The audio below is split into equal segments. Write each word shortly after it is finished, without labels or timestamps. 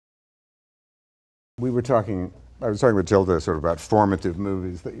We were talking. I was talking with Tilda sort of about formative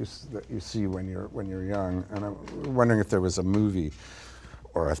movies that you see when you're young, and I'm wondering if there was a movie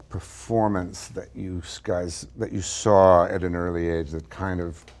or a performance that you saw at an early age that kind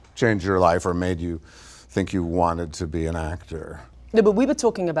of changed your life or made you think you wanted to be an actor. No, but we were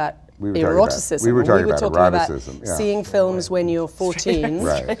talking about eroticism. We were talking about eroticism. yeah. Seeing films when you're 14.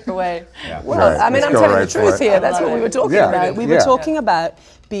 Right. Straight away. Yeah. Well, I mean, I'm telling the truth here. That's what we were talking about. We were talking about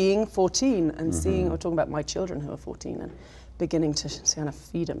being 14 and seeing, or talking about my children who are 14 and beginning to kind of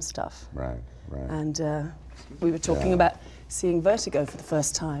feed them stuff. Right, right. And we were talking about seeing Vertigo for the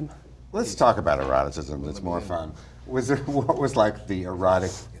first time. Let's talk about eroticism. It's more fun. What was like the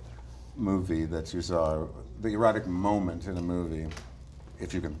erotic movie that you saw, the erotic moment in a movie,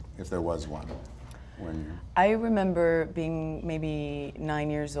 if there was one? I remember being maybe 9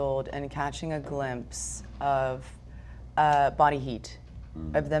 years old and catching a glimpse of Body Heat,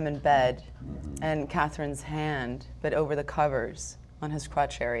 of them in bed, and Catherine's hand, but over the covers on his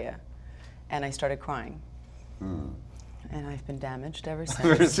crotch area, and I started crying. And I've been damaged ever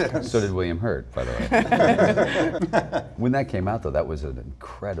since. So did William Hurt, by the way. When that came out, though, that was an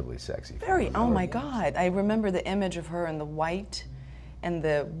incredibly sexy film. Very, oh my God. I remember the image of her in the white and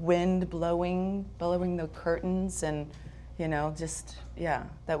the wind blowing the curtains, and, you know, just, yeah.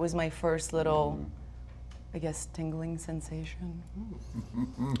 That was my first little, I guess, tingling sensation.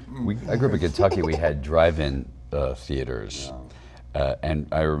 I grew up in Kentucky. We had drive-in theaters. And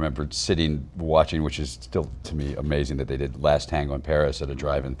I remember sitting watching, which is still to me amazing that they did Last Tango in Paris at a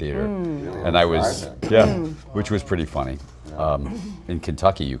drive-in theater, and I was which was pretty funny. In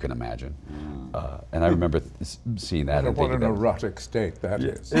Kentucky, you can imagine, and I remember seeing that. And what an erotic state that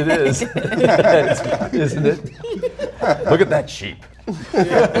is! It is, isn't it? Look at that sheep.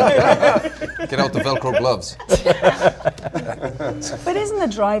 Get out the Velcro gloves. But isn't the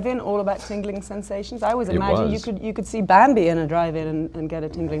drive-in all about tingling sensations? I always imagine you could see Bambi in a drive-in and get a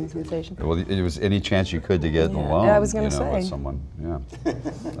tingling sensation. Well, it was any chance you could to get alone. Yeah, I was going to say. With someone. Yeah,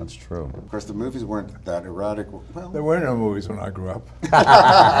 that's true. Of course, the movies weren't that erotic. Well, there were no movies when I grew up.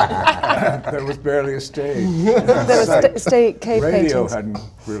 There was barely a stage. There was cave paintings. Radio hadn't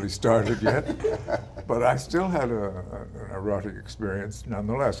really started yet, but I still had an erotic experience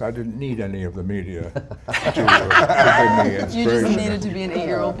nonetheless. I didn't need any of the media to give me inspiration. You just needed to be an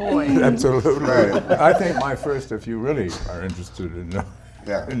 8-year-old boy. Absolutely. I think my first, if you really are interested in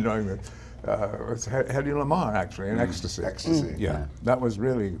knowing that, was Hedy Lamarr, actually, in Ecstasy. Ecstasy. Yeah, that was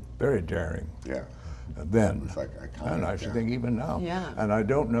really very daring. Yeah. Then, it's like iconic, and I should think even now. Yeah. And I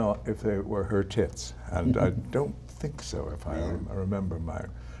don't know if they were her tits, and I don't think so. If I remember my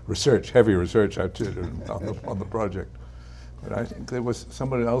heavy research I did on the project. But I think there was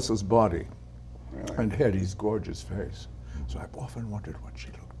somebody else's body and Hetty's gorgeous face. So I've often wondered what she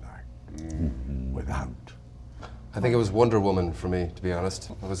looked like without. I think it was Wonder Woman for me, to be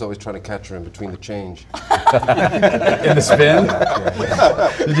honest. I was always trying to catch her in between the change. In the spin?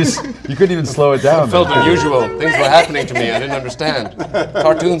 You couldn't even slow it down. It felt unusual. Things were happening to me. I didn't understand.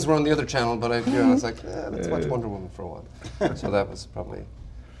 Cartoons were on the other channel, but I was like, let's watch Wonder Woman for a while. So that was probably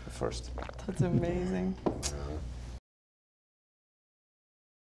the first. That's amazing.